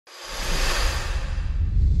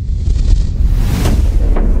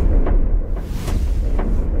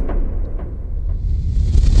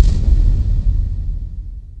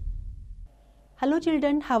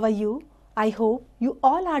children, how are you? I hope you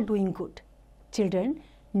all are doing good. Children,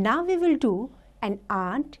 now we will do an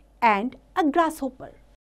ant and a grasshopper.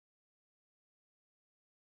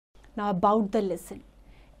 Now about the lesson.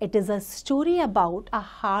 It is a story about a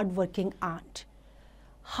hard-working ant.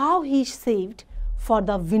 How he saved for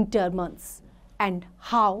the winter months and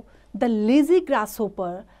how the lazy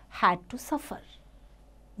grasshopper had to suffer.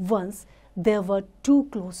 Once there were two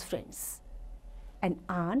close friends, an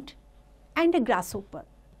ant and a grasshopper,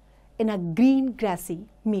 in a green grassy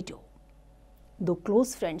meadow. दो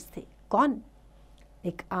close friends थे. कौन?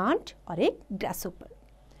 एक ant और एक grasshopper.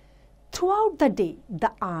 Throughout the day,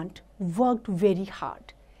 the ant worked very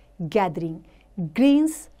hard, gathering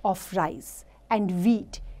grains of rice and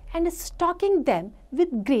wheat and stocking them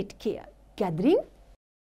with great care. Gathering,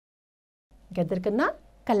 gather करना,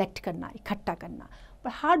 collect करना, इकट्ठा करना. पर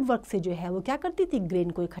हार्ड वर्क से जो है वो क्या करती थी? ग्रेन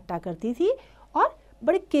को इकट्ठा करती थी और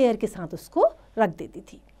बड़े केयर के साथ उसको रख देती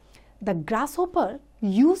थी. The grasshopper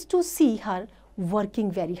used to see her working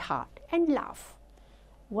very hard and laugh.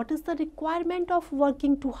 What is the requirement of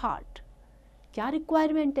working too hard? क्या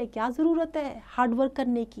requirement है? क्या ज़रूरत है हार्ड वर्क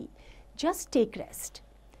करने की? Just take rest.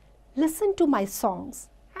 Listen to my songs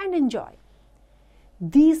and enjoy.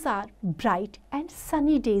 These are bright and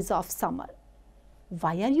sunny days of summer.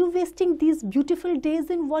 Why are you wasting these beautiful days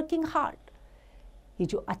in working hard? ये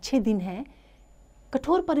जो अच्छे दिन हैं,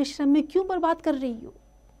 कठोर परिश्रम में क्यों बर्बाद कर रही हो?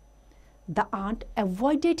 The ant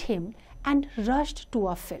avoided him and rushed to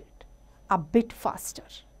a field, a bit faster.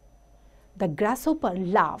 The grasshopper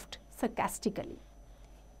laughed sarcastically,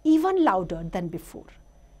 even louder than before.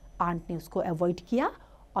 Ant ने उसको avoid किया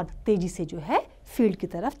और तेजी से जो है फील्ड की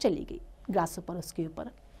तरफ चली गई. ग्रासहोपर उसके ऊपर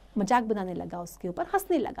मजाक बनाने लगा, उसके ऊपर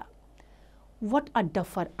हंसने लगा. What a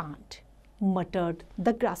duffer ant, muttered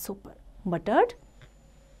the grasshopper. Muttered,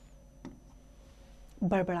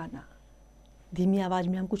 बड़बड़ाना. धीमी आवाज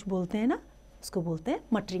में हम कुछ बोलते हैं ना, उसको बोलते हैं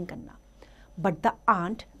मटरिंग करना. But the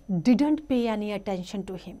ant didn't pay any attention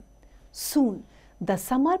to him. Soon the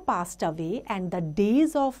summer passed away and the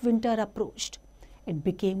days of winter approached. It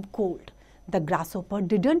became cold. The grasshopper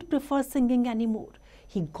didn't prefer singing anymore.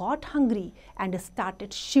 He got hungry and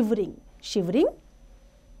started shivering. Shivering?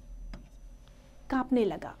 कांपने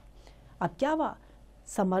लगा. अब क्या हुआ?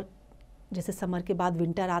 Summer, जैसे summer के बाद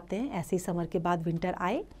winter आते हैं, ऐसे ही समर के बाद विंटर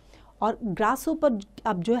आए और ग्रासहोपर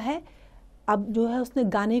अब जो है उसने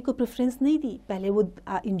गाने को प्रेफरेंस नहीं दी. पहले वो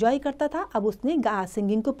इंजॉय करता था, अब उसने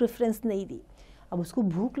सिंगिंग को प्रेफरेंस नहीं दी. अब उसको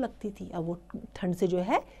भूख लगती थी, अब वो ठंड से जो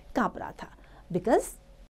है कांप रहा था. Because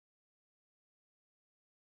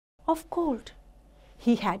of cold.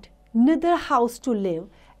 He had neither house to live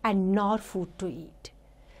and nor food to eat.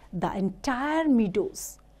 The entire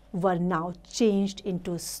meadows were now changed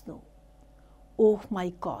into snow. Oh my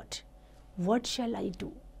God, what shall I do?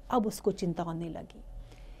 अब उसको चिंता होने लगी.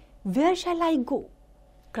 Where shall I go?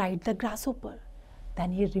 Cried the grasshopper.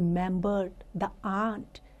 Then he remembered the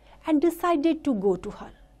ant and decided to go to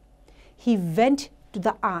her. He went to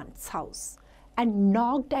the ant's house and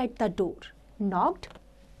knocked at the door. Knocked?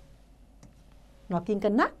 Knocking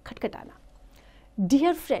करना, खटखटाना.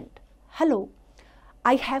 Dear friend, hello.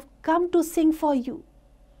 I have come to sing for you.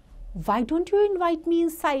 Why don't you invite me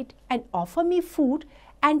inside and offer me food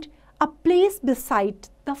and a place beside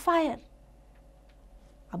the fire?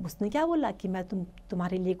 अब उसने क्या बोला कि मैं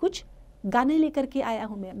तुम्हारे लिए कुछ गाने लेकर के आया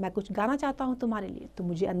हूँ. मैं कुछ गाना चाहता हूँ तुम्हारे लिए. तुम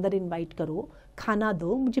मुझे अंदर इनवाइट करो, खाना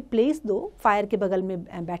दो, मुझे प्लेस दो फायर के बगल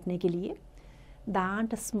में बैठने के लिए. The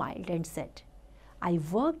ant smiled and said, I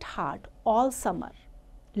worked hard all summer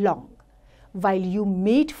long, while you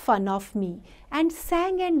made fun of me and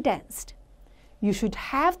sang and danced. You should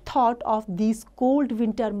have thought of these cold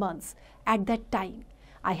winter months at that time.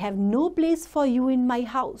 I have no place for you in my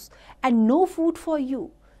house and no food for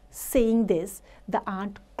you. Saying this, the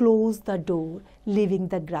ant closed the door, leaving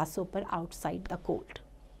the grasshopper outside the cold.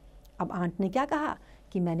 अब aunt ने क्या कहा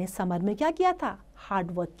कि मैंने summer में क्या किया था?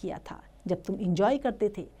 हार्ड वर्क किया था, जब तुम इंजॉय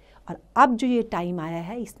करते थे. और अब जो ये टाइम आया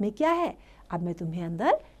है, इसमें क्या है? अब मैं तुम्हें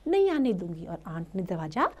अंदर नहीं आने दूंगी. और आंट ने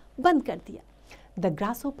दरवाजा बंद कर दिया. The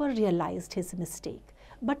grasshopper realised his mistake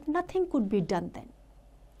but nothing could be done then,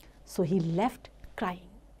 so he left crying.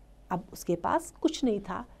 अब उसके पास कुछ नहीं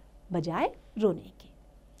था बजाय रोने के.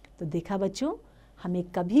 तो देखा बच्चों, हमें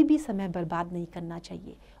कभी भी समय बर्बाद नहीं करना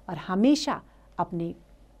चाहिए और हमेशा अपने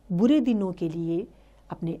बुरे दिनों के लिए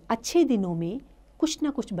अपने अच्छे दिनों में कुछ ना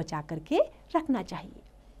कुछ बचा करके रखना चाहिए.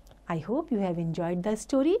 I hope you have enjoyed the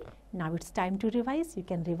story. Now it's time to revise. You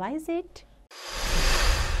can revise it.